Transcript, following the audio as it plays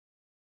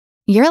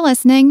You're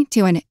listening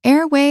to an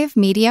Airwave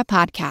Media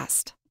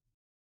Podcast.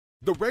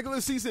 The regular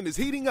season is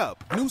heating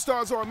up. New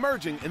stars are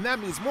emerging, and that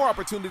means more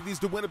opportunities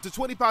to win up to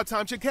 25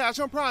 times your cash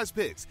on Prize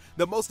Picks,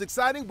 the most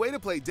exciting way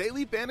to play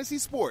daily fantasy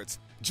sports.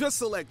 Just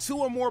select 2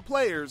 or more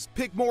players,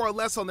 pick more or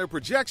less on their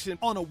projection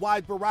on a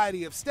wide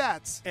variety of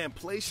stats, and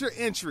place your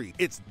entry.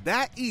 It's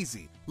that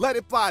easy. Let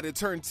it fly to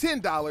turn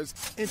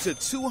 $10 into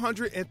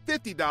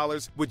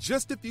 $250 with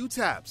just a few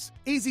taps.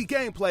 Easy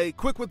gameplay,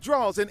 quick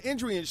withdrawals, and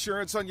injury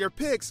insurance on your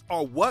picks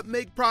are what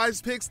make Prize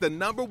Picks the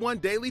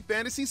 #1 daily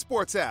fantasy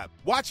sports app.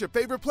 Watch your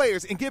favorite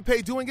players and get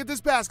paid doing it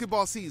this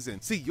basketball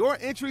season. See your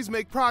entries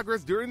make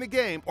progress during the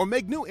game or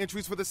make new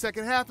entries for the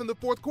second half and the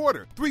fourth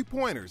quarter.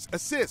 3-pointers,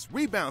 assists,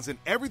 rebounds, and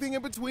everything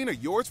in between are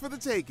yours for the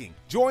taking.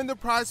 Join the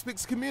Prize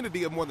Picks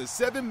community of more than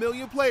 7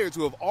 million players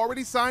who have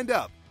already signed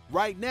up.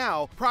 Right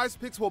now, Prize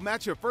Picks will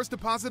match your first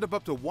deposit of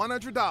up to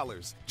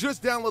 $100.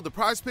 Just download the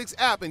Prize Picks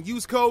app and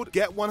use code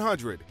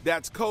GET100.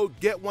 That's code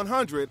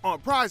GET100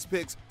 on Prize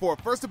Picks for a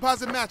first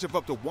deposit match of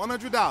up to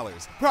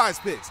 $100. Prize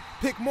Picks.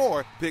 Pick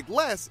more, pick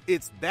less.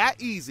 It's that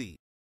easy.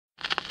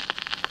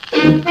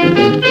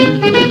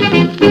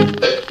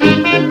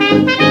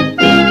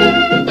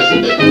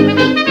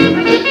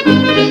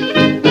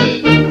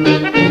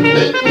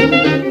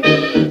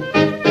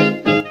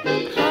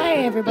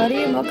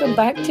 Everybody, and welcome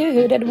back to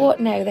Who Did What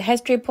Now, the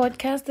history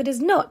podcast that is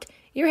not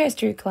your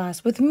history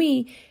class, with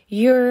me,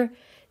 your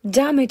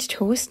damaged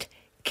host,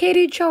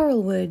 Katie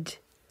Charlwood,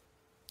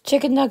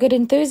 chicken nugget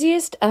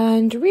enthusiast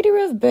and reader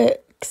of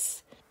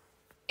books.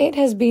 It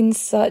has been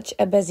such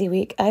a busy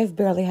week. I've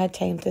barely had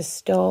time to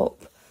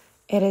stop.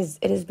 It has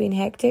been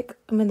hectic.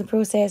 I'm in the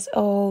process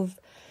of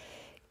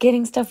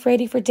getting stuff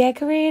ready for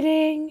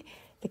decorating.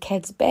 The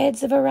kids' beds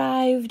have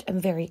arrived.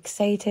 I'm very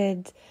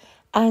excited.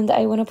 And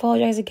I want to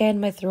apologise again,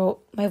 my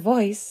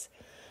voice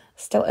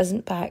still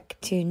isn't back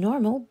to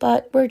normal,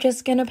 but we're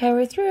just going to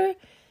power through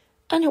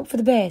and hope for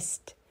the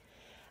best.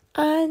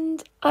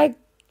 And I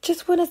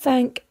just want to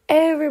thank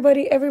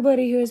everybody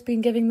who has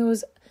been giving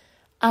those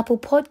Apple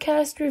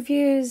Podcast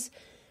reviews.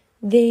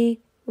 They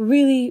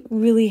really,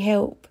 really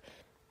help.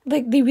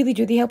 Like, they really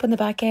do. They help on the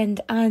back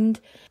end.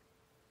 And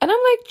I'm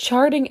like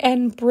charting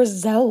in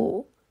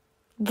Brazil.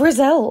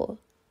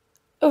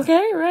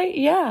 Okay, right?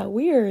 Yeah,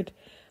 weird.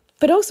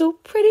 But also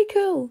pretty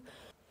cool.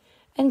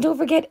 And don't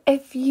forget,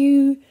 if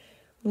you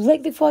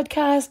like the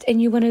podcast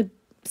and you want to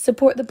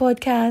support the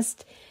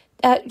podcast,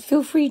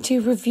 feel free to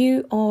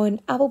review on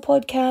Apple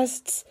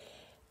Podcasts.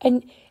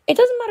 And it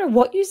doesn't matter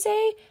what you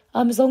say,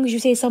 as long as you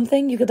say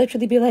something. You could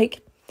literally be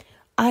like,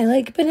 I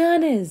like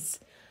bananas.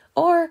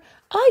 Or,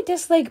 I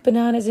dislike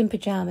bananas in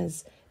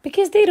pajamas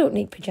because they don't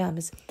need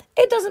pajamas.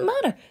 It doesn't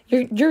matter.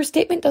 Your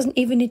statement doesn't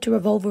even need to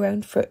revolve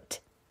around fruit.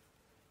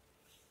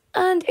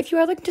 And if you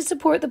are looking to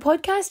support the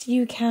podcast,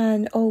 you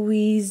can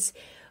always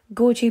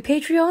go to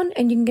Patreon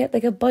and you can get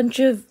like a bunch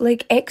of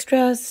like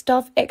extra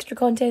stuff, extra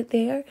content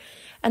there.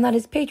 And that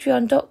is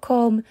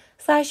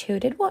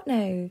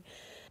patreon.com/whodidwhatnow.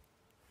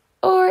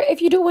 Or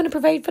if you don't want to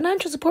provide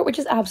financial support, which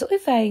is absolutely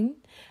fine,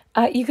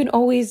 you can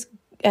always,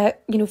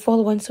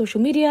 follow on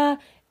social media,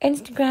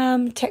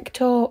 Instagram,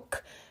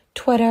 TikTok,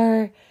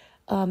 Twitter.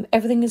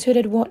 Everything is Who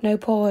Did What Now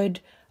Pod,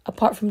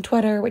 apart from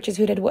Twitter, which is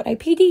Who Did What Now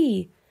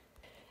PD.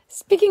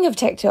 Speaking of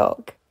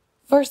TikTok,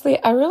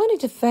 firstly, I really need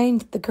to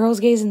find the girls,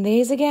 gays and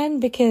theys again,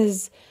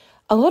 because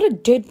a lot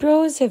of dude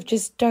bros have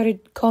just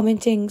started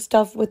commenting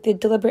stuff with the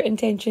deliberate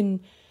intention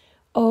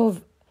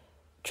of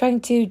trying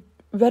to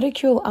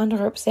ridicule and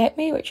or upset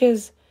me, which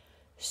is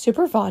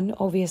super fun,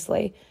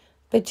 obviously,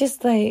 but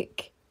just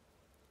like,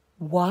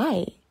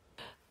 why?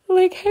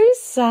 Like, how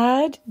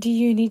sad do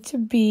you need to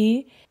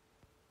be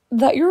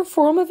that your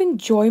form of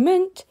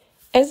enjoyment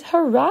is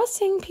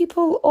harassing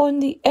people on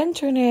the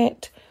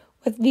internet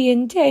with the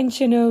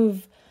intention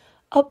of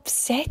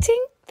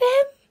upsetting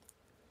them?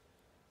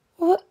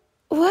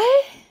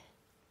 What?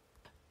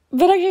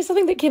 But actually,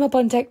 something that came up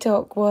on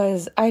TikTok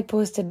was I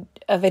posted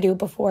a video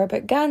before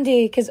about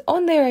Gandhi, because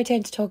on there I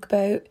tend to talk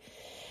about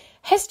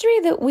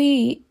history that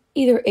we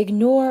either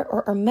ignore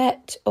or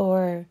omit,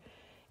 or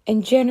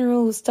in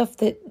general stuff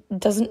that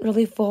doesn't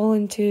really fall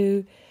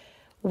into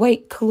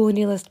white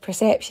colonialist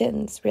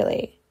perceptions,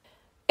 really.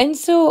 And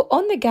so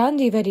on the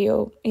Gandhi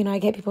video, I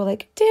get people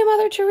like, do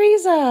Mother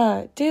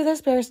Teresa, do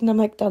this person. I'm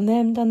like, done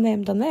them.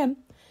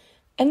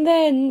 And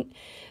then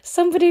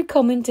somebody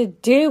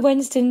commented, do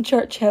Winston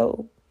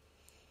Churchill.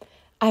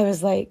 I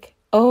was like,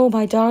 oh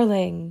my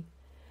darling,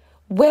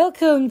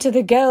 welcome to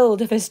the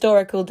Guild of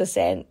Historical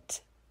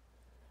Dissent.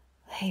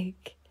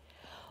 Like,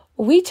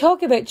 we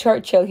talk about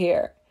Churchill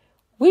here.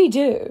 We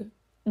do.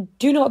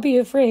 Do not be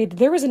afraid.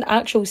 There was an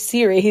actual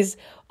series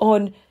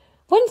on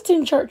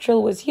Winston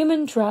Churchill was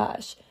human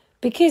trash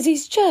because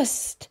he's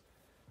just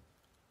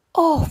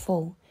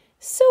awful.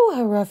 So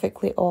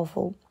horrifically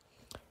awful.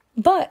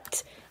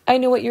 But I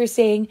know what you're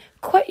saying.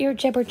 Quit your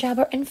jibber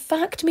jabber. In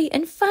fact,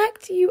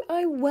 you,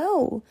 I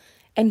will.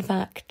 In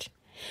fact.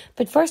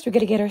 But first, we're going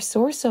to get our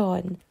source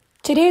on.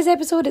 Today's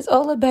episode is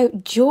all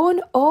about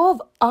Joan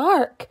of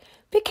Arc.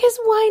 Because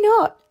why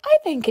not? I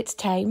think it's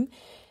time.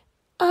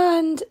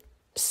 And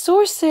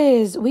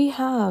Sources, we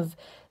have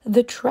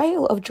The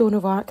Trial of Joan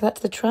of Arc,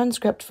 that's the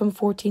transcript from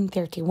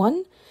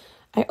 1431.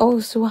 I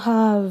also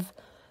have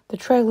The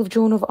Trial of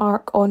Joan of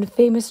Arc on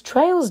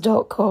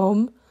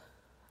famoustrials.com.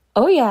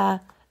 Oh yeah,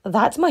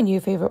 that's my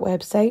new favourite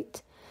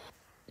website.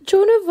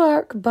 Joan of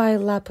Arc by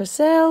La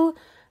Purcell,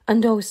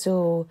 and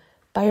also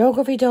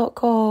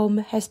biography.com,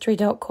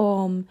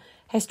 history.com,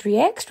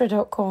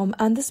 historyextra.com,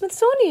 and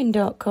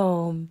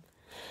thesmithsonian.com.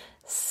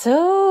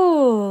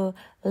 So,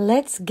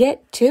 let's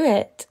get to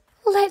it.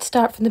 Let's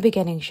start from the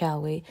beginning,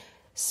 shall we?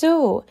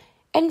 So,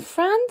 in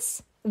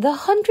France, the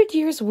 100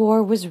 Years'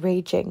 War was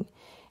raging.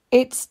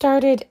 It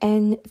started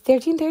in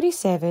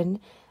 1337,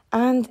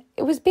 and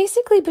it was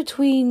basically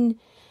between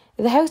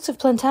the House of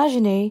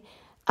Plantagenet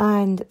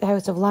and the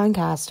House of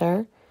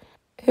Lancaster,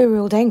 who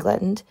ruled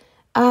England,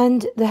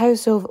 and the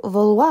House of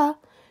Valois,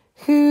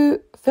 who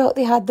felt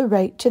they had the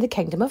right to the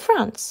Kingdom of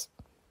France.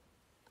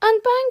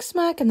 And bang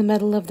smack in the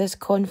middle of this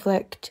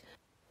conflict,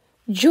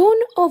 Joan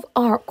of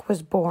Arc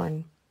was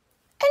born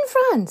in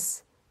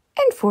France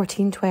in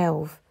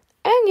 1412.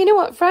 And you know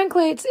what,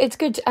 frankly, it's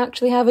good to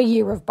actually have a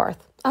year of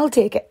birth. I'll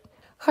take it.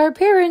 Her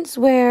parents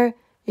were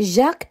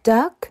Jacques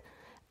d'Arc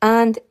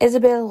and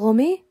Isabelle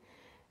Romée,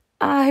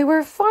 who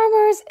were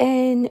farmers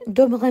in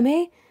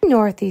Domremy,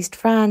 northeast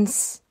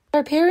France.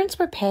 Her parents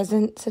were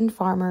peasants and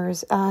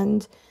farmers,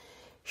 and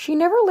she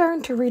never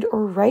learned to read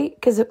or write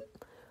because it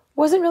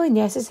wasn't really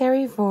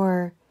necessary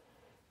for,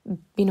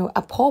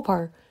 a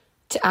pauper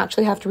to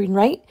actually have to read and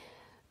write.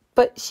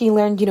 But she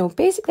learned,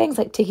 basic things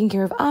like taking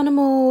care of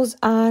animals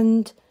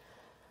and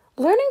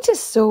learning to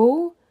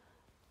sew,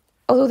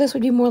 although this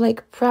would be more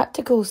like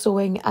practical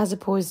sewing as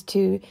opposed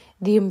to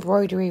the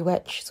embroidery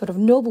which sort of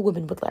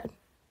noblewomen would learn.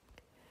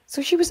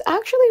 So she was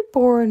actually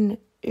born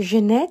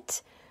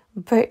Jeannette,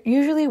 but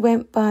usually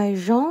went by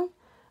Jean,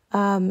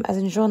 as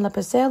in Jean La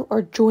Purcell,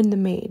 or Joan the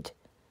maid.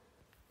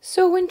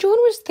 So when Joan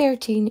was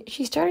 13,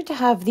 she started to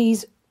have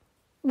these,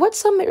 what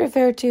some might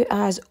refer to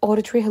as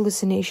auditory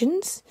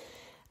hallucinations,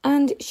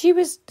 and she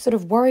was sort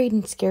of worried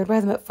and scared by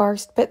them at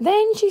first, but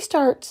then she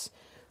starts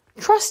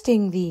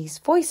trusting these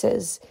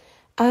voices,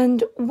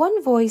 and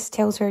one voice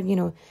tells her,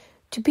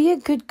 to be a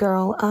good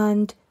girl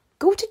and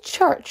go to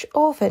church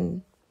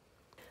often.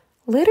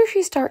 Later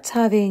she starts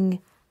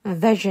having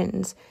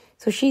visions,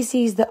 so she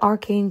sees the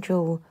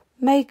Archangel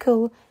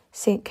Michael,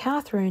 St.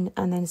 Catherine,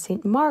 and then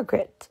St.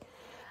 Margaret.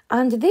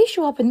 And they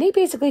show up and they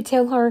basically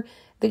tell her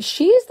that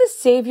she is the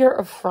saviour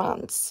of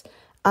France.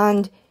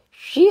 And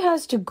she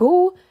has to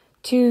go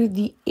to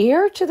the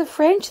heir to the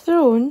French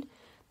throne,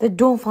 the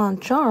Dauphin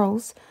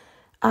Charles,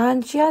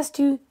 and she has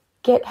to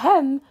get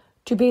him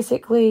to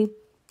basically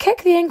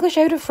kick the English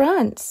out of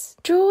France.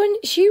 Joan,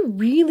 she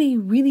really,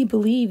 really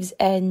believes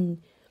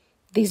in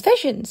these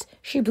visions.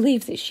 She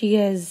believes that she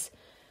is,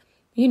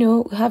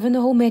 having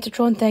the whole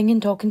Metatron thing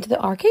and talking to the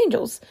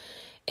archangels.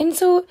 And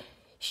so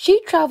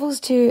she travels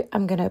to,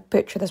 I'm going to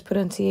butcher this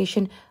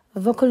pronunciation,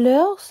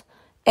 Vaucouleurs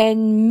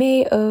in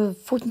May of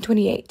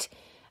 1428.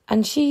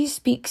 And she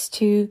speaks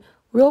to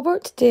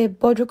Robert de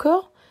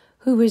Baudricourt,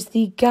 who was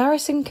the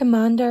garrison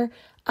commander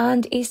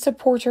and a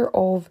supporter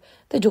of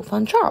the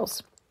Dauphin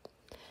Charles.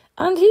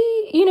 And he,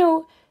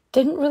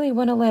 didn't really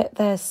want to let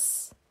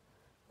this,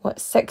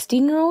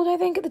 16-year-old, I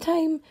think at the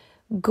time,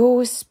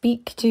 go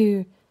speak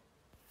to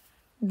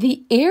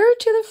the heir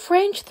to the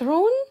French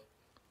throne.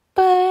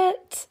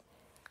 But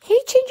he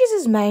changes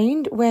his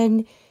mind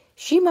when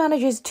she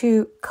manages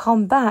to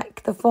come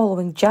back the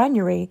following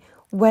January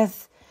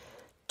with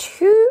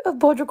 2 of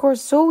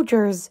Baudricourt's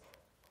soldiers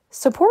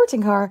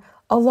supporting her,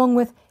 along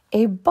with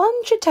a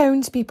bunch of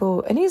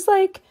townspeople. And he's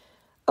like,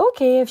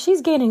 okay, if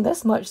she's gaining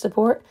this much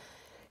support,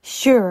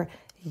 sure,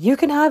 you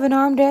can have an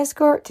armed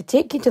escort to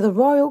take you to the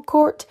royal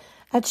court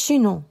at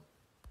Chinon.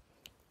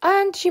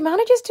 And she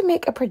manages to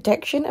make a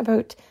prediction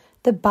about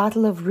the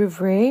Battle of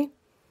Rouvray.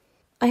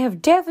 I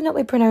have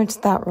definitely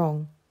pronounced that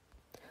wrong,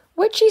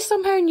 which she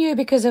somehow knew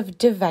because of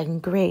divine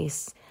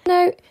grace.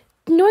 Now,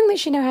 knowing that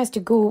she now has to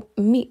go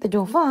meet the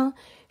Dauphin,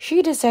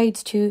 she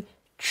decides to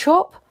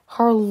chop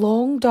her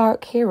long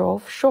dark hair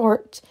off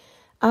short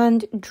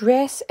and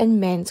dress in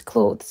men's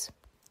clothes.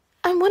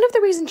 And one of the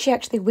reasons she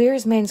actually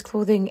wears men's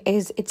clothing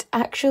is it's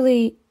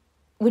actually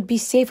would be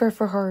safer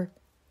for her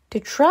to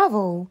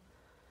travel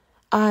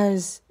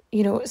as,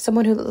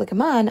 someone who looked like a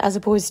man as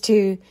opposed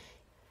to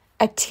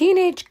a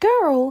teenage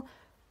girl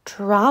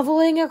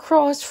travelling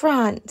across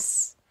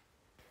France.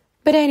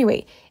 But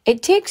anyway,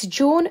 it takes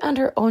Joan and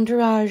her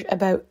entourage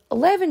about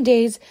 11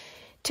 days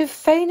to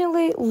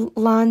finally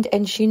land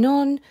in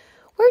Chinon,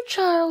 where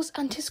Charles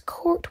and his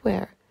court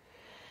were.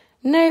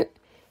 Now,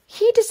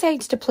 he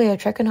decides to play a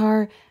trick on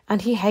her,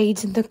 and he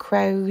hides in the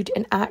crowd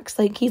and acts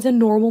like he's a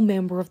normal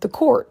member of the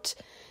court.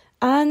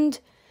 And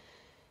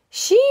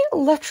she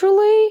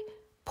literally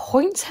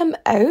points him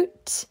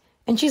out,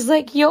 and she's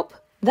like, yup,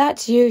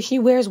 that's you. She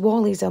wears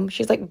Wallyism.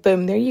 She's like,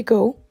 boom, there you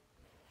go.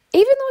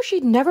 Even though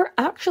she'd never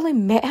actually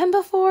met him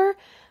before,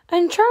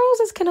 and Charles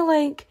is kind of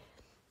like,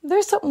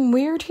 there's something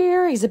weird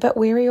here. He's a bit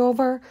wary of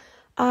her.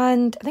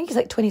 And I think he's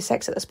like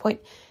 26 at this point,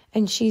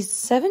 and she's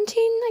 17,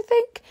 I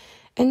think.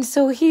 And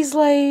so he's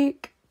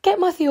like, get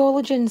my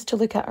theologians to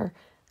look at her.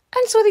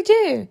 And so they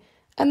do.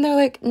 And they're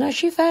like, no,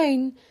 she's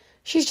fine.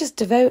 She's just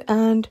devout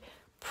and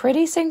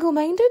pretty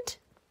single-minded.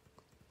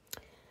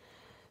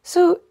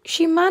 So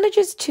she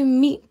manages to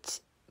meet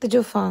the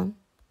Dauphin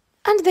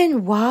and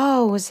then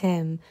wows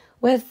him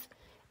with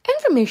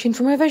information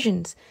from her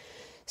visions.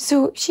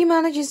 So she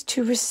manages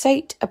to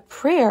recite a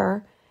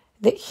prayer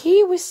that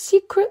he was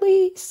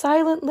secretly,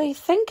 silently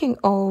thinking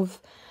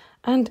of,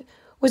 and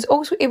was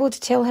also able to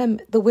tell him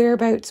the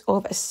whereabouts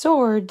of a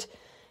sword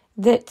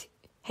that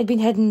had been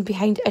hidden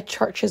behind a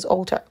church's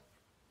altar.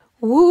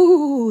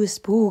 Woo,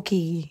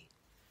 spooky.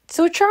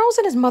 So Charles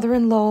and his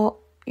mother-in-law,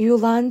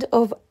 Yolande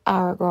of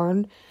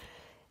Aragon,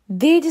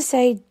 they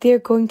decide they're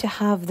going to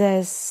have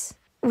this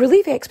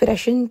relief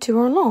expedition to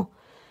Orleans.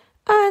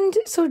 And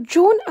so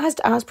Joan has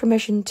to ask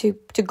permission to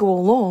go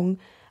along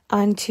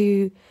and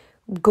to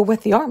go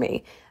with the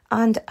army,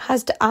 and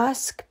has to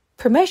ask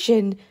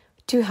permission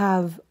to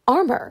have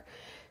armour.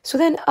 So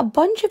then a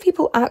bunch of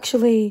people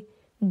actually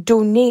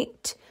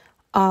donate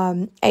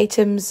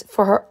items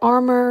for her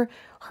armour,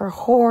 her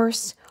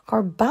horse,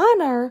 her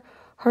banner,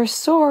 her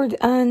sword,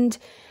 and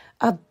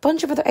a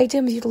bunch of other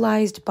items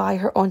utilised by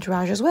her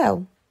entourage as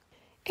well.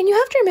 And you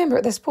have to remember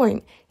at this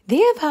point, they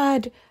have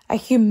had a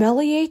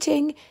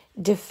humiliating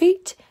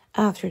defeat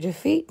after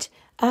defeat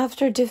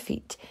after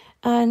defeat.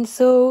 And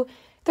so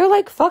they're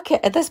like, fuck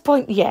it, at this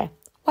point, yeah,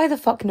 why the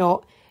fuck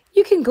not?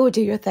 You can go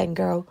do your thing,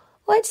 girl.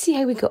 Let's see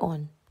how we get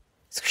on.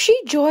 So she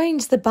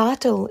joins the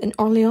battle in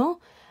Orleans,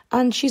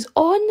 and she's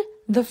on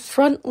the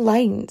front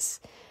lines.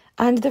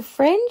 And the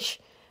French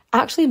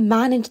actually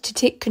managed to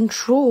take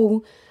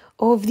control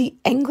of the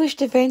English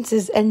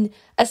defences in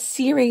a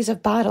series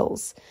of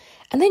battles.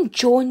 And then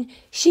Joan,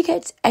 she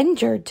gets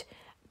injured.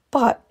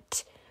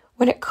 But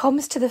when it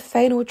comes to the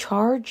final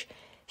charge,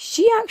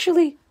 she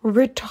actually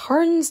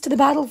returns to the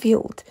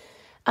battlefield.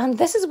 And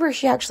this is where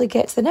she actually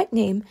gets the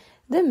nickname,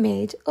 the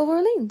Maid of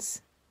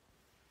Orleans.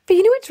 But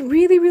you know what's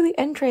really, really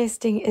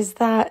interesting is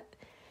that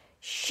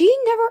she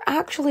never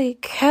actually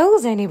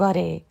kills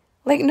anybody.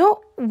 Like,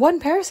 not one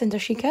person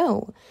does she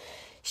kill.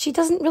 She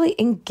doesn't really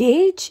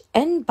engage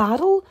in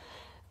battle,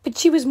 but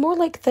she was more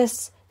like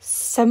this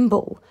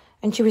symbol.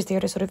 And she was there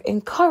to sort of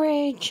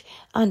encourage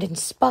and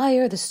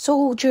inspire the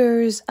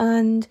soldiers.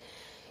 And,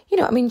 you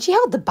know, I mean, she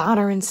held the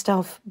banner and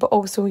stuff, but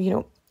also, you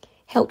know,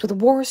 helped with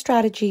war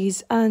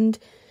strategies. And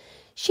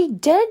she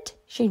did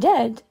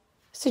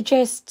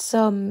suggest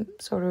some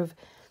sort of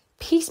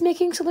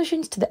peacemaking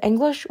solutions to the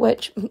English,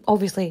 which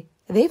obviously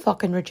they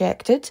fucking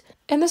rejected.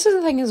 And this is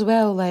the thing as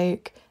well,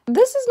 like,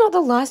 this is not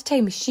the last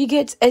time she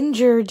gets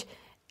injured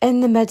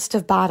in the midst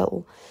of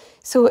battle.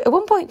 So at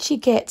one point she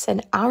gets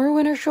an arrow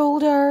in her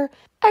shoulder.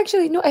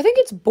 Actually, no, I think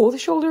it's both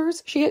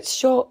shoulders. She gets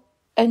shot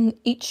in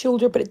each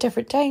shoulder, but at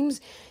different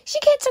times. She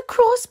gets a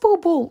crossbow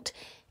bolt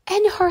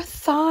in her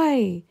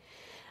thigh.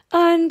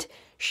 And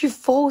she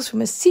falls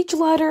from a siege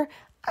ladder,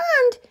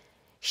 and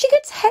she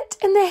gets hit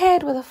in the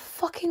head with a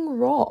fucking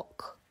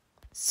rock.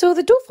 So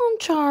the Dauphin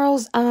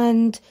Charles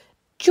and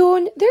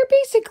Joan, they're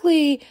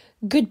basically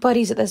good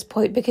buddies at this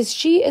point, because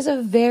she is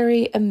a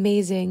very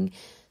amazing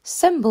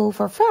symbol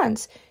for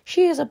France.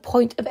 She is a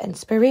point of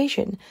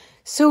inspiration.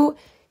 So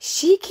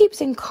she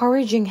keeps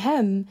encouraging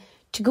him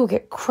to go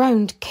get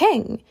crowned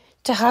king,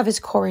 to have his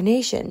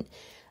coronation.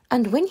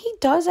 And when he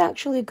does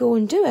actually go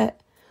and do it,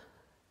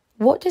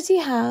 what does he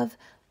have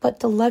but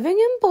the living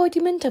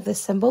embodiment of the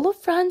symbol of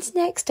France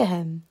next to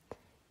him?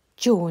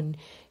 Joan.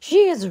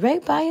 She is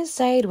right by his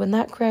side when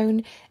that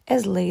crown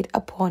is laid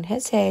upon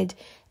his head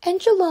in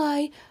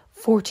July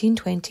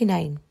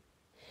 1429.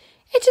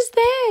 It is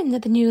then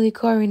that the newly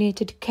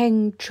coronated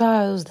King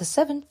Charles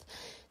VII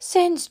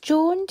sends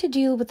Joan to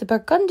deal with the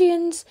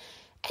Burgundians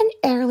in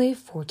early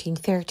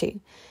 1430.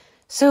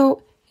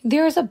 So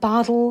there's a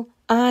battle,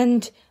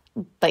 and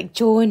like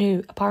Joan,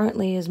 who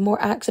apparently is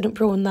more accident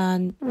prone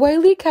than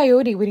Wile E.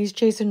 Coyote when he's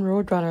chasing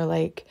Roadrunner,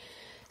 like.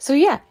 So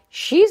yeah,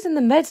 she's in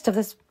the midst of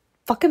this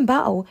fucking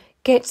battle,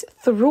 gets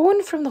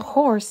thrown from the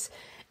horse,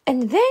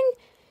 and then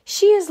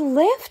she is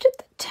left at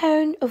the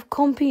town of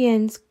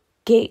Compiègne's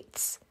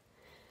gates.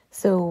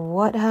 So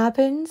what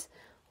happens?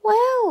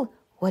 Well,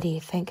 what do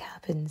you think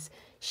happens?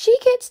 She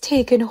gets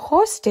taken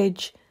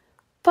hostage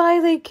by,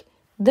 like,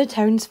 the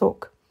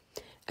townsfolk.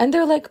 And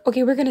they're like,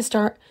 okay, we're going to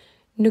start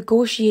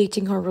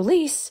negotiating her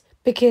release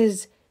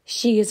because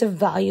she is a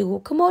valuable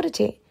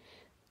commodity.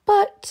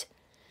 But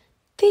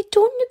they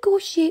don't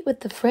negotiate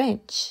with the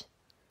French.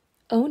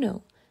 Oh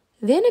no,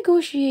 they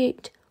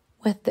negotiate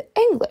with the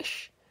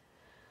English.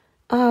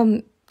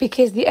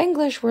 Because the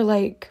English were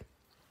like,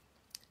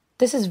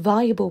 this is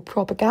valuable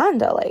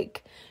propaganda,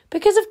 like,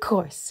 because of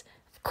course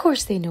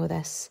they know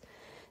this.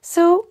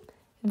 So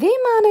they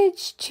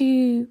managed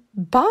to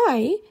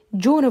buy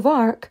Joan of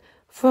Arc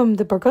from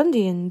the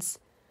Burgundians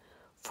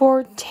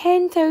for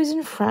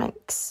 10,000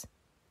 francs.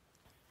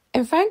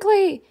 And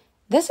frankly,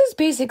 this is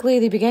basically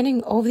the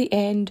beginning of the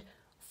end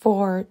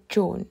for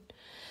Joan.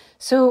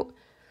 So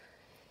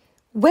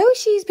while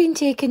she's been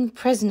taken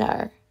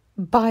prisoner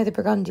by the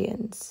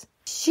Burgundians,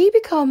 she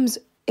becomes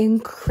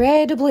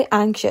incredibly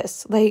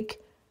anxious,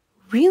 like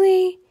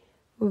really,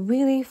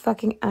 really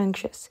fucking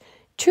anxious,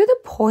 to the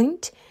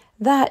point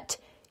that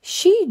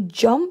she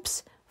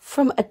jumps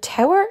from a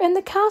tower in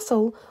the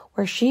castle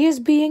where she is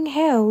being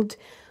held,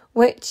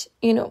 which,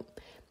 you know,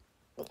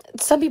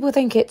 some people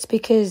think it's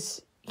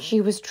because she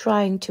was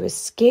trying to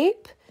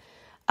escape,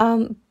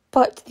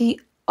 but the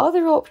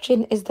other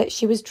option is that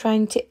she was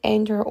trying to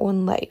end her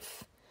own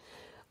life,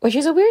 which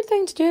is a weird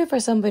thing to do for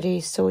somebody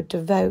so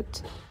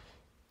devout.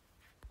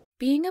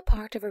 Being a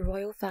part of a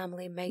royal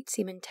family might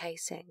seem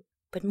enticing,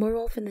 but more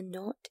often than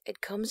not,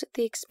 it comes at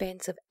the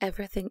expense of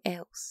everything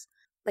else,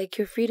 like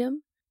your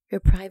freedom, your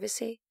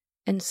privacy,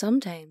 and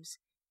sometimes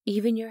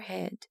even your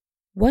head.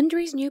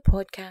 Wondery's new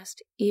podcast,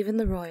 Even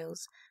the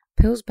Royals,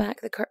 pulls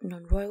back the curtain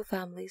on royal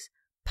families,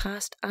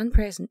 past and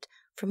present,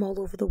 from all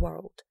over the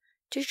world,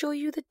 to show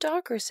you the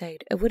darker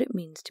side of what it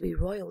means to be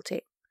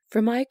royalty.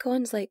 From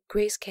icons like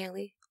Grace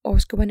Kelly,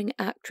 Oscar-winning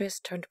actress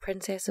turned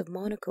Princess of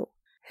Monaco,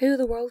 who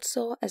the world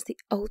saw as the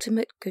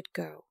ultimate good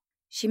girl.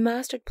 She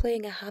mastered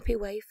playing a happy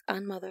wife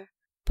and mother,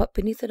 but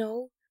beneath it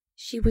all,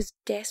 she was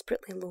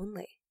desperately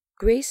lonely.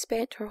 Grace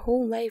spent her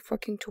whole life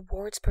working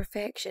towards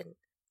perfection,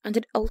 and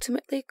it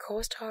ultimately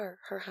cost her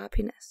her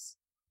happiness.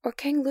 Or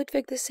King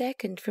Ludwig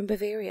II from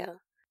Bavaria.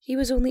 He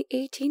was only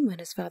 18 when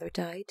his father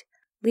died,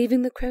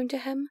 leaving the crown to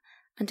him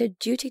and a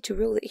duty to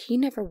rule that he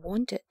never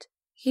wanted.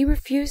 He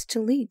refused to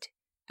lead,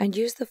 and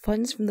used the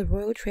funds from the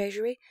royal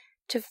treasury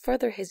to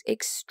further his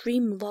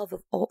extreme love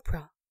of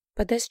opera.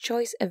 But this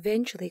choice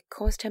eventually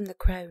cost him the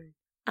crown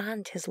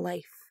and his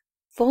life.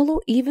 Follow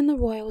Even the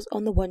Royals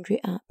on the Wondery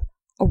app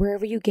or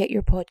wherever you get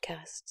your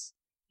podcasts.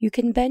 You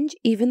can binge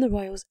Even the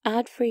Royals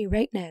ad-free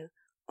right now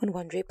on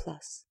Wondery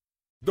Plus.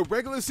 The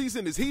regular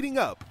season is heating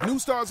up. New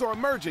stars are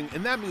emerging,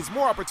 and that means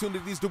more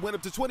opportunities to win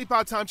up to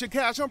 25 times your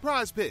cash on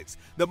Prize Picks,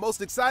 the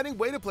most exciting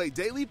way to play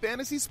daily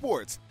fantasy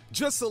sports.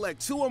 Just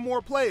select 2 or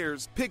more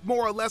players, pick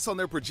more or less on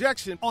their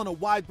projection on a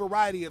wide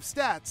variety of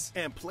stats,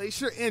 and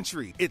place your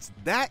entry. It's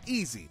that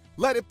easy.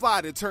 Let it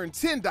fly to turn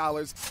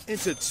 $10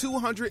 into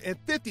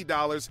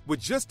 $250 with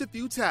just a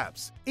few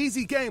taps.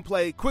 Easy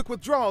gameplay, quick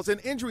withdrawals, and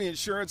injury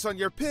insurance on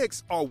your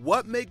picks are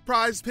what make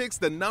Prize Picks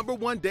the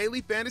 #1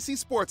 daily fantasy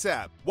sports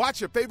app. Watch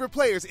your favorite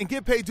players and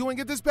get paid doing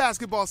it this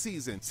basketball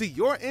season. See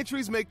your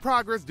entries make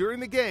progress during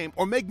the game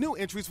or make new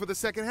entries for the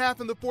second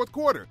half and the fourth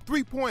quarter.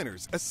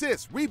 3-pointers,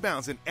 assists,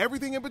 rebounds, and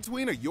everything in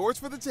between are yours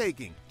for the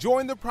taking.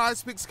 Join the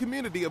Prize Picks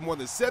community of more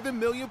than 7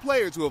 million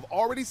players who have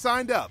already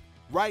signed up.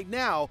 Right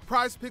now,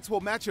 Prize Picks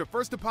will match your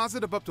first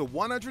deposit of up to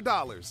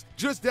 $100.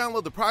 Just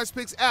download the Prize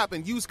Picks app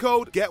and use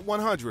code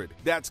GET100.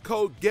 That's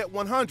code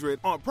GET100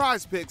 on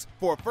Prize Picks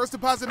for a first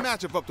deposit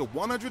match of up to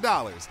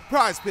 $100.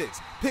 Prize Picks.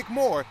 Pick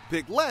more,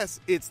 pick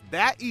less. It's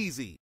that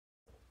easy.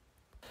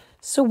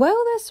 So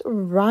while this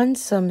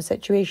ransom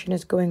situation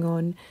is going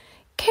on,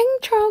 King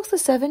Charles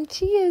VII,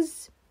 he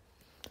is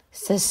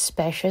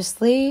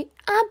suspiciously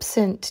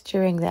absent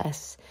during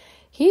this.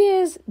 He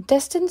is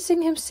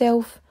distancing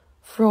himself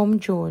from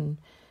Joan,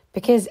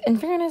 because in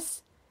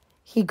fairness,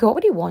 he got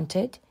what he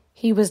wanted.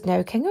 He was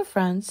now King of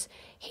France.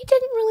 He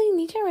didn't really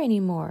need her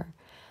anymore.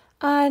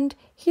 And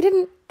he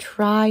didn't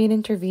try and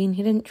intervene.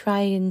 He didn't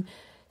try and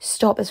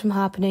stop this from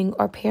happening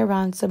or pay a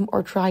ransom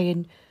or try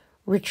and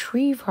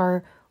retrieve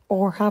her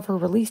or have her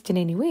released in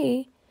any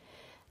way.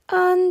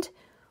 And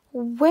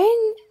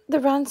when the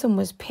ransom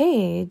was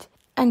paid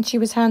and she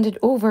was handed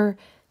over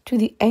to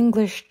the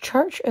English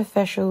church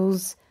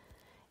officials,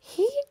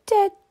 he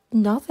did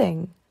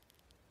nothing.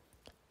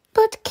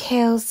 But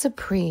quelle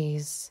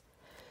surprise.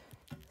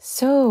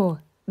 So,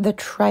 the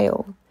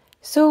trial.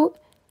 So,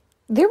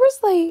 there was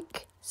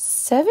like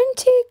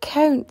 70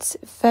 counts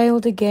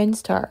filed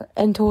against her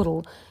in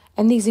total,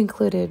 and these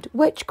included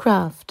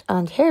witchcraft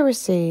and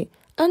heresy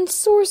and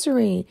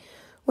sorcery,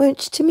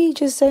 which to me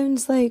just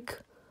sounds like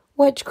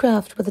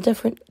witchcraft with a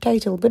different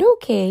title, but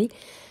okay.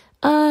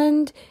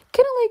 And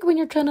kind of like when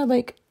you're trying to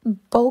like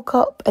bulk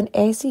up an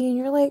essay and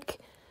you're like,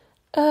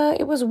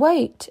 it was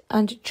white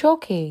and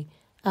chalky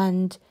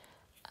and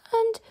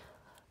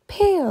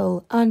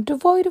pale and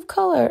devoid of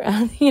colour,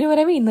 and you know what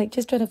I mean, like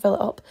just trying to fill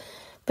it up.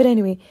 But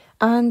anyway,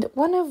 and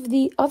one of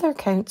the other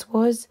counts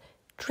was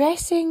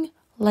dressing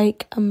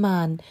like a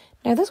man.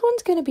 Now this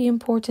one's going to be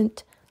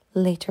important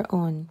later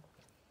on.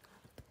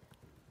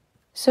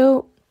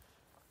 So,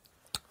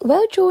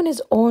 while Joan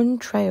is on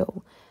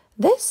trial,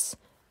 this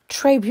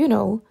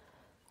tribunal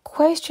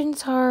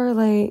questions her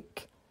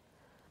like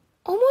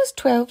almost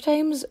 12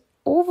 times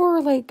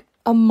over like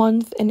a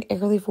month in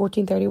early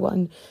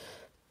 1431.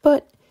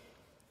 But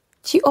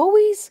she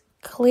always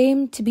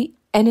claimed to be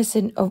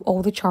innocent of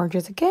all the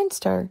charges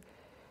against her.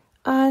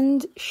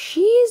 And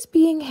she is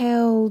being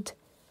held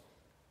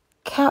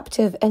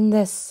captive in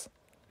this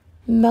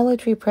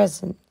military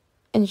prison.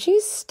 And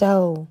she's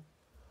still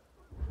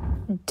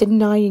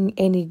denying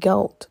any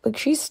guilt. Like,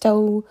 she's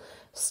still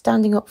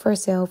standing up for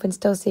herself and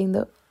still saying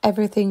that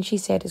everything she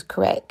said is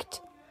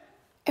correct.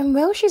 And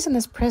while she's in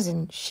this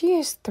prison, she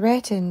is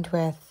threatened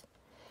with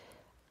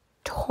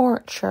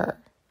torture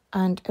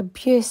and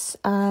abuse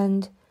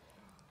and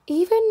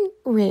even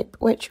rape,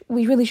 which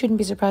we really shouldn't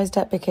be surprised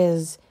at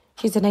because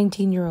she's a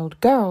 19-year-old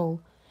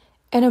girl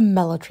in a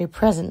military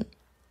prison.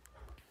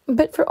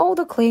 But for all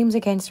the claims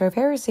against her of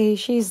heresy,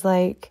 she's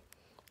like,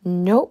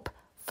 nope,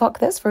 fuck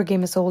this for a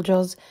game of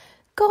soldiers.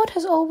 God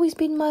has always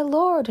been my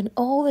Lord in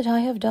all that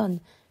I have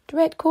done.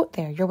 Direct quote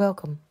there, you're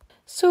welcome.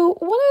 So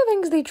one of the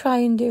things they try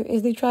and do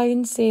is they try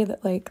and say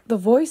that, like, the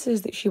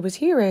voices that she was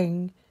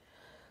hearing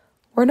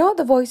were not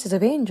the voices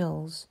of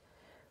angels,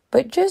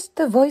 but just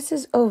the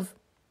voices of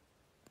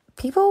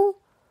people.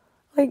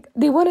 Like,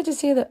 they wanted to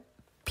say that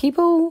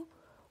people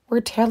were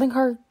telling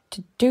her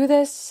to do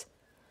this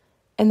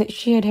and that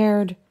she had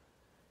heard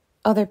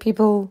other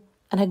people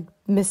and had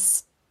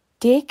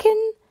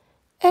mistaken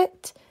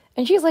it.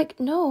 And she's like,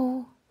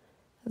 no,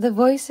 the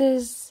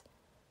voices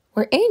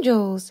were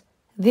angels.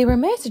 They were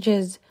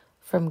messages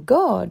from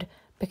God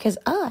because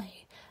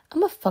I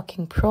am a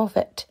fucking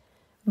prophet.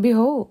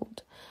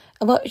 Behold.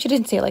 Well, she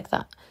didn't say it like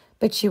that,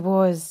 but she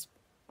was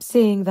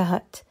saying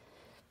that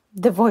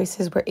the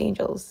voices were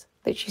angels,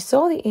 that she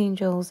saw the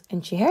angels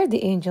and she heard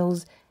the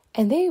angels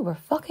and they were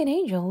fucking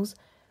angels.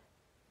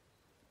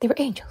 They were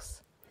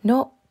angels,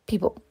 not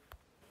people.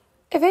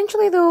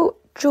 Eventually, though,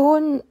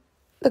 Joan,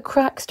 the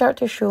cracks start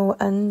to show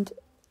and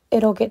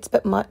it all gets a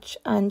bit much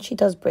and she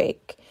does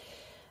break.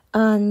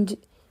 And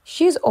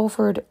she is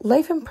offered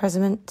life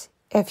imprisonment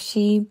if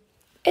she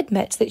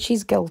admits that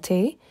she's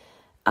guilty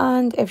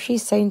and if she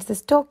signs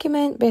this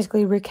document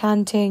basically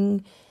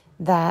recanting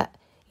that,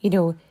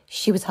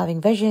 she was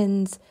having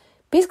visions,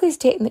 basically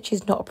stating that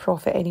she's not a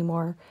prophet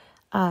anymore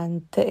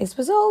and that this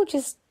was all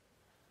just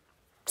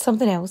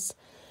something else.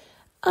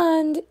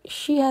 And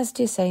she has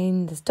to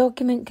sign this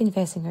document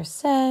confessing her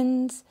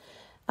sins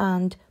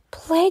and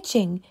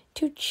pledging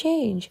to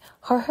change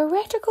her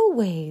heretical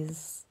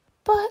ways.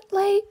 But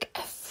like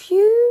a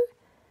few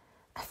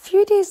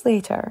days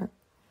later,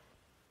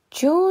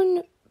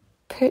 Joan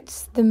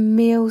puts the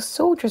male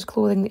soldier's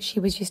clothing that she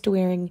was used to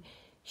wearing,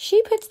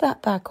 she puts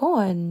that back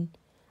on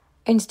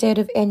instead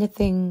of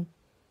anything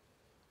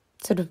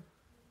sort of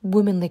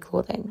womanly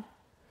clothing.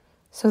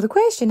 So the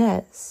question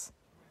is,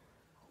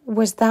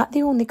 was that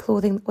the only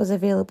clothing that was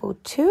available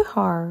to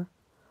her?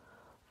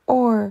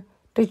 Or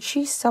did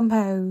she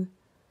somehow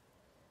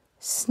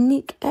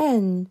sneak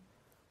in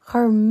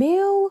her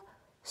male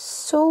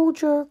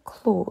soldier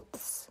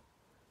clothes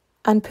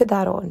and put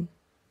that on?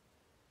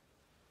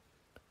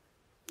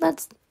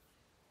 But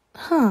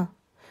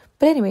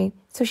anyway,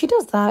 so she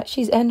does that.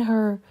 She's in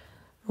her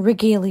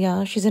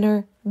regalia, she's in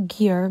her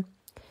gear,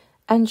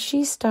 and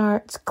she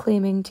starts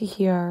claiming to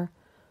hear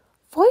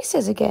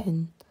voices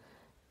again.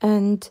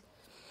 And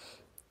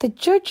the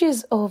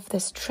judges of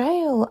this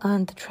trial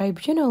and the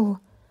tribunal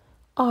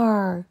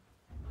are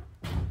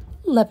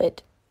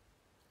livid.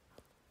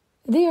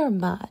 They are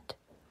mad.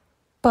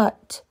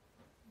 But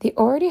they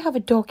already have a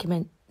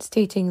document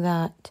stating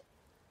that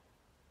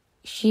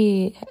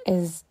she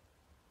is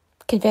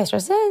confessed her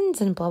sins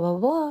and blah, blah,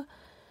 blah.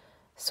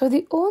 So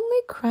the only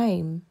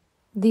crime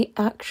they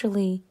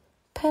actually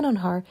pin on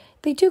her,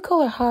 they do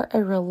call her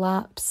a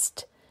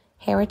relapsed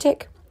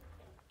heretic.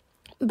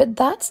 But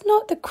that's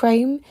not the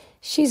crime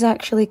she's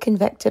actually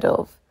convicted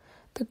of.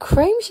 The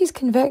crime she's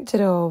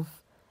convicted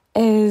of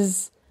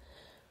is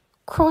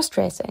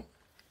cross-dressing.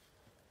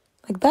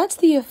 Like, that's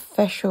the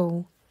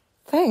official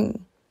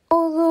thing.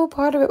 Although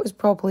part of it was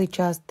probably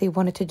just they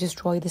wanted to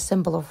destroy the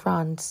symbol of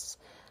France.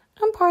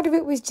 And part of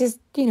it was just,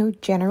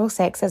 general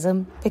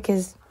sexism,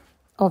 because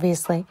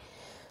obviously.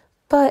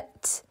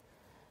 But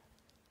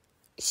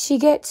she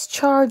gets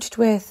charged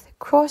with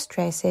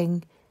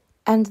cross-dressing,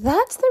 and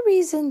that's the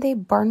reason they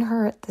burn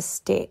her at the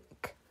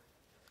stake.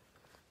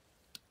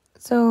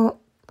 So,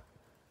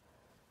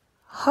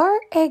 her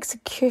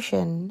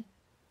execution,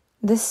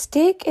 the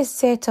stake is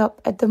set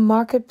up at the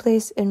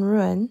marketplace in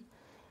Rouen,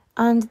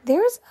 and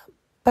there's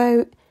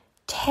about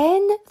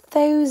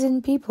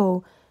 10,000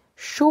 people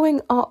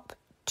showing up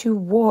to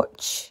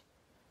watch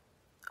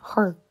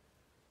her,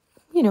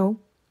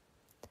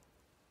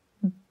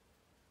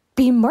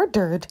 be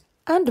murdered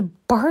and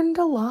burned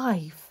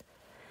alive.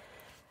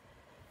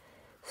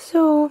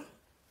 So,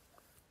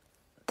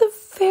 the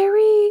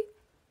very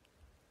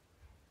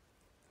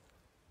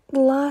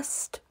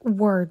last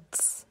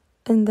words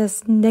in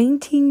this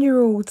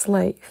 19-year-old's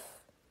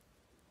life,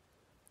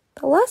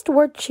 the last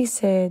word she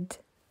said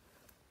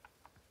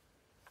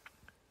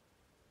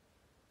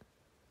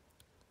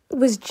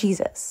was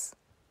Jesus.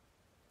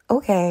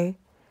 Okay.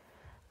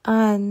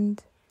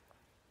 And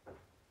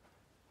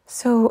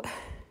so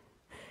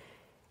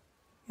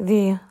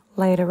they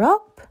light her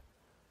up.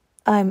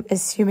 I'm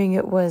assuming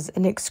it was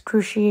an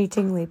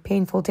excruciatingly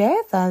painful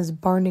death, as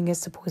burning is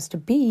supposed to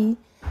be.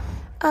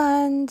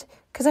 And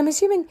because I'm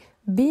assuming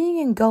being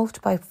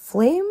engulfed by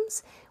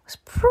flames was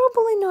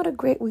probably not a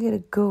great way to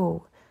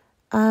go.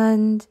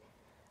 And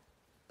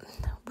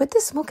would the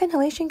smoke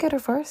inhalation get her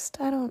first?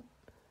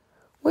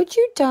 Would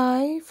you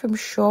die from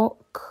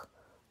shock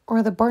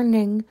or the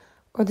burning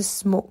or the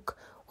smoke?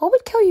 What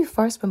would kill you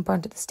first when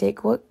burnt at the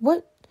stake? What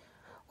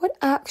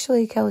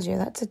actually kills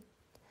you?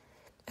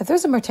 If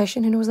there's a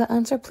mortician who knows that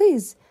answer,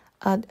 please,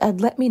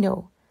 let me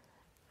know.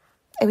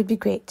 It would be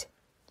great.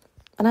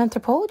 An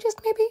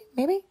anthropologist,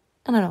 maybe?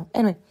 I don't know.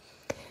 Anyway,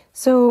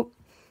 so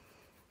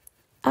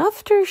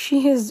after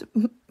she is,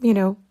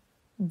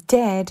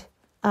 dead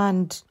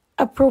and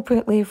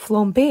appropriately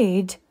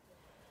flambéed,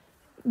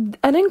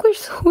 an English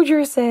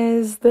soldier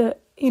says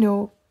that,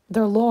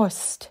 they're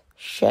lost.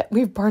 Shit,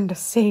 we've burned a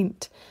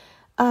saint.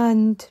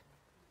 And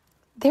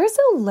there's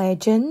a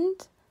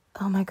legend,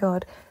 oh my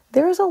God,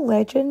 there's a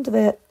legend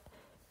that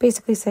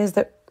basically says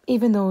that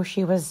even though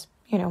she was,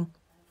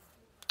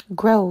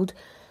 grilled,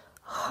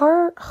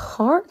 her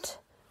heart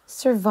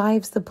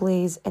survives the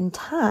blaze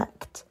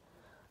intact.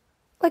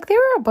 Like, there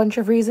are a bunch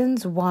of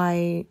reasons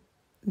why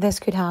this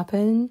could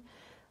happen,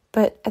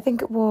 but I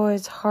think it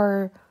was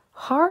her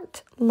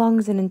heart,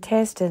 lungs, and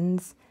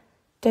intestines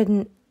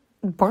didn't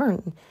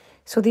burn.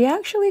 So they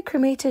actually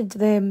cremated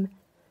them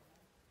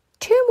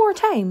 2 more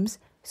times.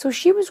 So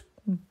she was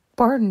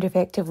burned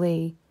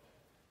effectively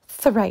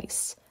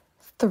thrice.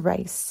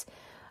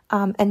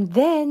 And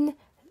then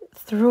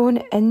thrown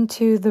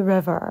into the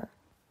river.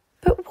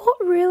 But what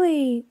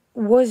really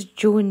was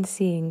Joan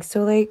seeing?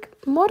 So, like,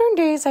 modern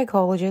day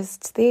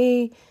psychologists,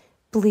 they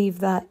believe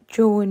that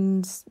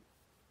Joan's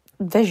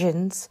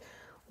visions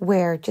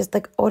were just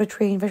like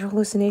auditory and visual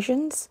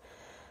hallucinations.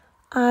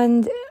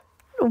 And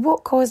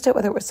what caused it,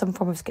 whether it was some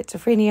form of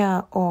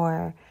schizophrenia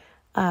or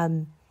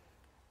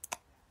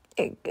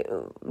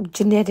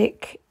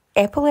genetic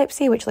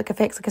epilepsy, which like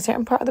affects like a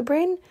certain part of the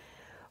brain,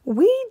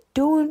 we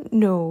don't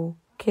know,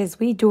 because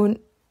we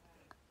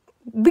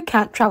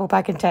can't travel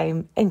back in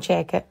time and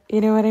check it,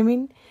 you know what I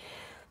mean?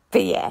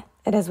 But yeah,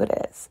 it is what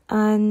it is.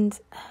 And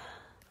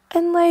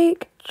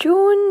like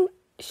Joan,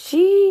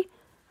 she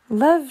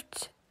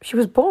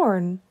was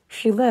born,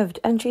 she lived,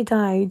 and she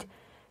died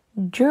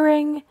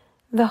during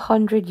the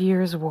 100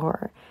 Years'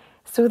 War.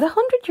 So the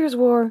 100 Years'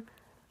 War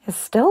is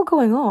still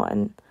going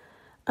on,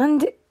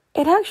 and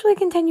it actually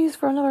continues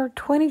for another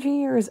 22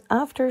 years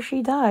after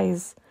she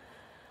dies.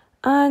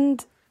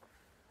 And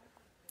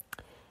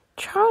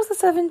Charles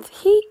VII,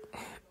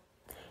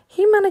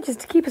 he manages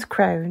to keep his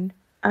crown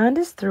and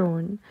his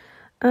throne,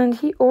 and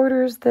he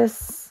orders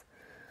this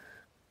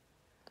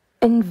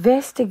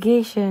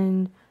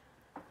investigation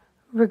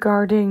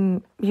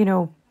regarding,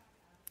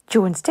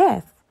 Joan's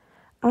death.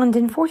 And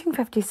in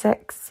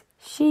 1456,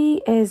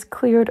 she is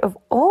cleared of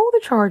all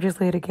the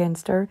charges laid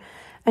against her,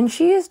 and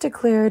she is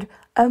declared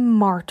a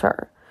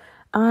martyr.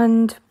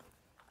 And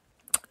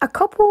a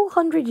couple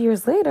 100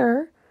 years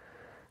later,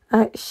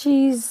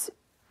 she's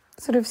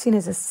sort of seen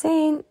as a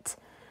saint,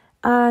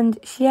 and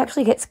she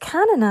actually gets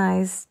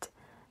canonized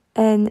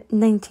in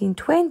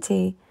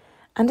 1920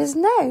 and is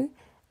now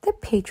the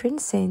patron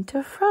saint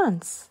of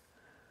France.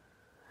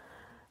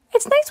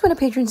 It's nice when a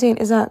patron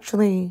saint is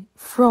actually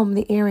from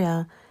the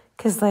area,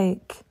 because,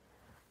 like,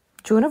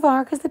 Joan of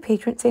Arc is the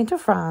patron saint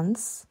of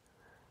France.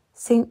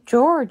 St.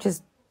 George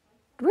is...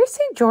 Where's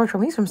St. George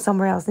from? He's from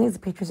somewhere else, and he's the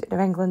patron saint of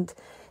England.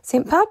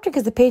 St. Patrick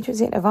is the patron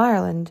saint of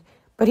Ireland,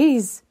 but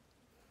he's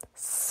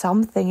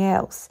something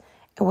else.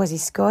 And was he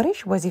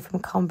Scottish? Was he from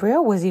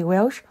Cumbria? Was he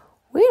Welsh?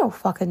 We don't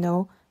fucking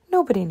know.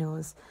 Nobody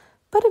knows.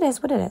 But it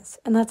is what it is,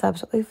 and that's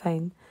absolutely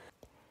fine.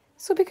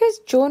 So because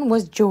Joan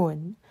was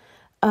Joan,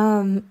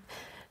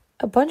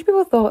 a bunch of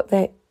people thought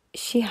that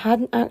she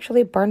hadn't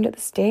actually burned at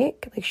the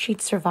stake, like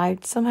she'd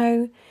survived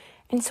somehow.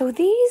 And so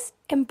these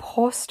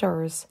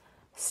imposters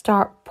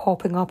start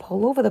popping up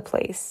all over the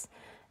place.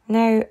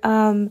 Now,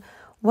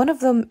 one of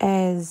them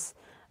is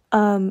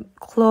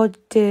Claude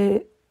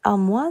de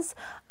Almoise.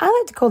 I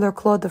like to call her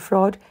Claude the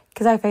Fraud,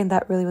 because I find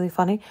that really, really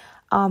funny,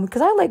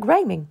 because I like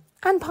rhyming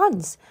and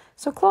puns.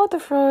 So Claude the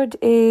Fraud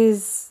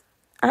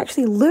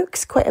actually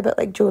looks quite a bit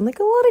like Joan, like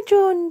a lot of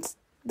Joans,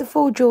 the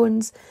faux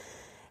Joans.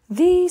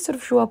 They sort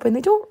of show up and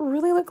they don't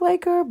really look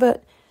like her,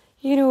 but,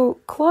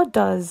 Claude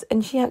does.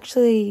 And she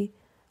actually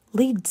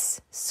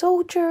leads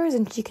soldiers,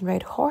 and she can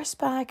ride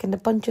horseback and a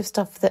bunch of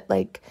stuff that,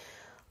 like,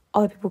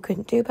 other people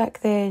couldn't do back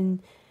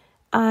then.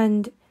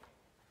 And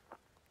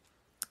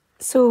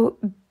so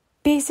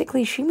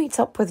basically she meets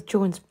up with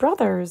Joan's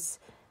brothers,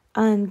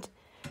 and,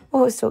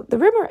 so the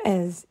rumour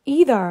is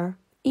either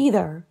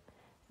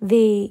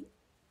they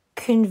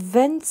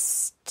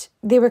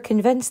were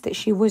convinced that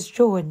she was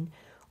Joan,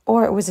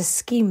 or it was a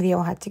scheme they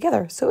all had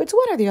together. So it's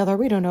one or the other,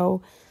 we don't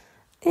know.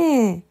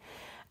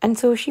 And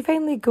so she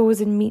finally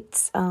goes and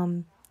meets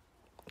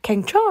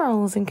King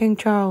Charles, and King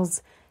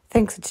Charles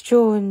thinks it's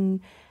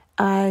Joan,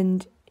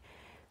 and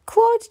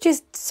Claude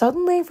just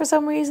suddenly, for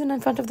some reason,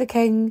 in front of the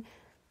king,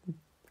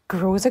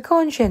 grows a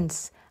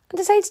conscience and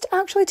decides to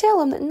actually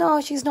tell him that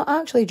no, she's not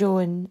actually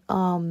Joan,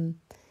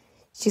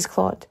 she's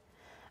Claude.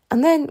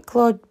 And then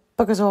Claude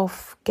buggers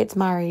off, gets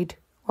married,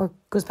 or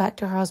goes back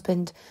to her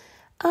husband,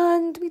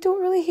 and we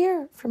don't really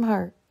hear from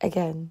her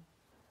again.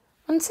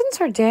 And since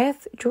her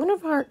death, Joan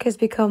of Arc has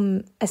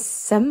become a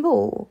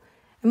symbol.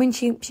 I mean,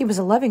 she was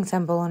a living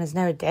symbol and is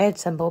now a dead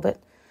symbol,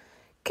 but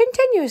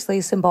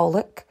continuously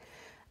symbolic.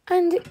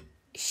 And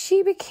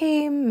she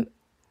became,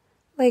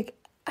 like,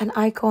 an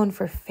icon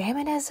for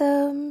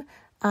feminism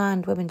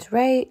and women's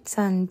rights.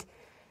 And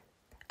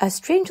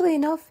strangely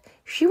enough,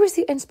 she was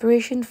the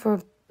inspiration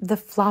for the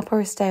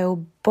flapper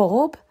style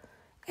bob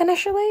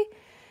initially.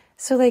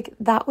 So like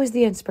that was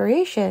the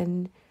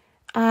inspiration.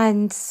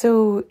 And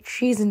so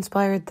she's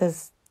inspired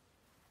this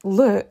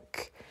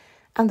look.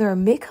 And there are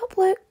makeup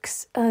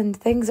looks and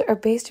things that are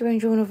based around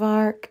Joan of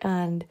Arc.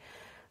 And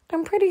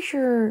I'm pretty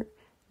sure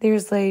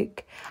there's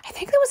like, I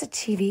think there was a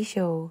TV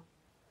show.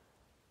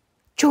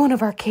 Joan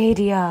of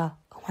Arcadia.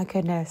 Oh my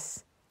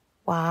goodness.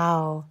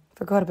 Wow.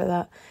 Forgot about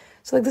that.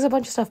 So like there's a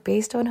bunch of stuff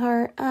based on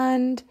her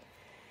and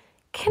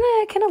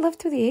kind of lived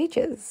through the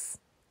ages.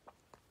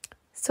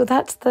 So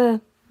that's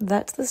the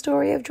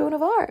story of Joan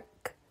of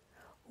Arc.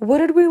 What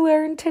did we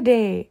learn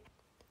today?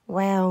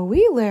 Well,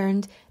 we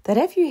learned that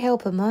if you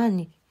help a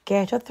man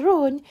get a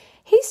throne,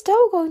 he's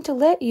still going to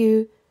let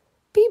you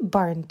be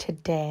burned to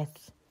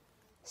death.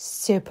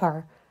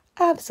 Super.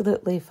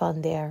 Absolutely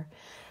fun there.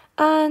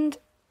 And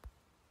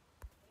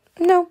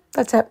no,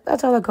 that's it.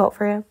 That's all I got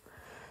for you.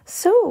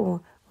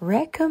 So,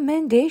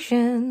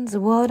 recommendations.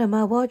 What am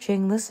I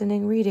watching,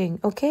 listening, reading?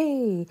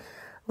 Okay,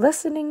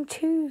 listening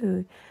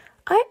to.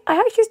 I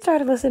actually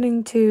started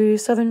listening to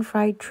Southern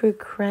Fried True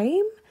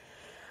Crime.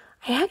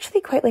 I actually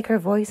quite like her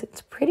voice.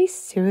 It's pretty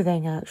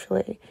soothing,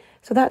 actually.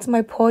 So that's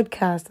my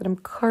podcast that I'm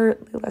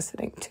currently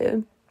listening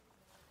to.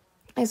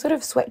 I sort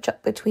of switch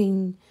up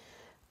between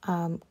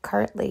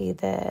currently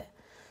the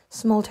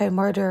Small Town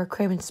Murder,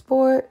 Crime and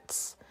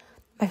Sports,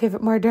 my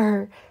favourite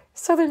murder,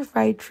 Southern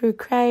Fried True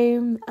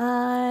Crime,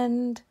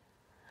 and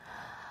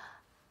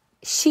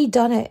She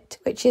Done It,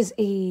 which is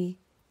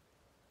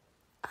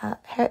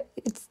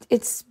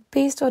it's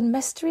based on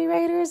mystery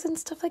writers and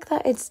stuff like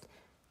that.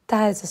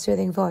 That is a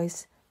soothing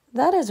voice.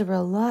 That is a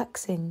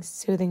relaxing,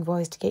 soothing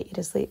voice to get you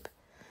to sleep.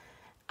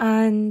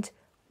 And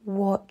I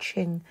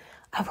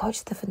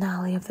watched the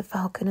finale of The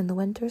Falcon and the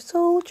Winter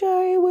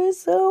Soldier. It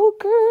was so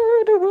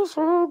good. It was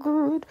so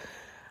good.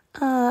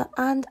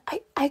 And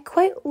I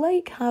quite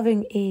like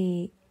having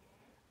an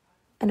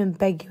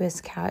ambiguous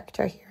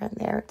character here and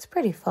there. It's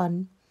pretty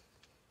fun.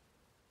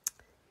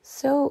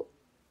 So,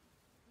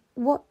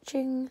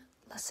 watching,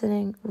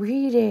 listening,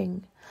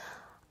 reading.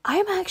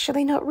 I'm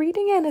actually not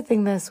reading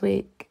anything this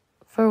week,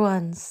 for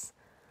once.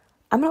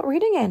 I'm not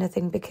reading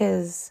anything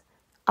because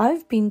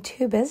I've been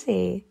too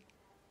busy.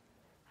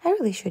 I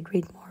really should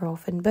read more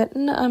often, but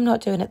no, I'm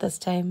not doing it this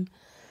time.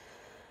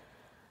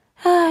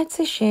 It's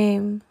a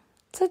shame.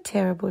 It's a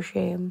terrible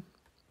shame.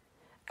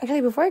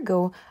 Actually, before I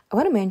go, I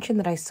want to mention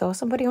that I saw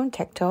somebody on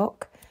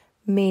TikTok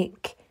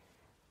make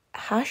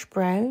hash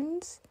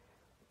browns,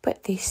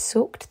 but they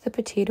soaked the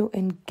potato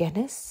in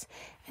Guinness.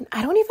 And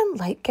I don't even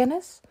like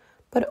Guinness,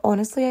 but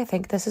honestly, I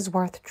think this is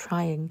worth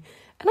trying.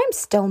 And I'm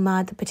still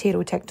mad that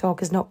potato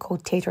TikTok is not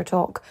called Tater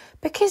Talk,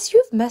 because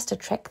you've missed a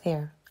trick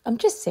there. I'm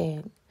just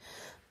saying.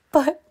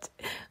 But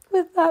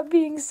with that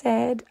being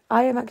said,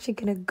 I am actually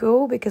going to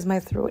go because my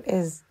throat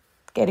is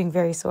getting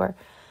very sore.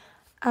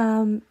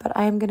 But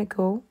I am going to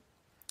go,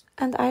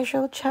 and I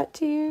shall chat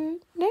to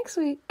you next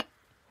week.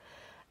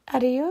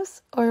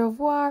 Adios, au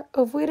revoir,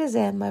 au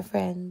revoir, my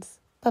friends.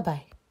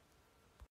 Bye-bye.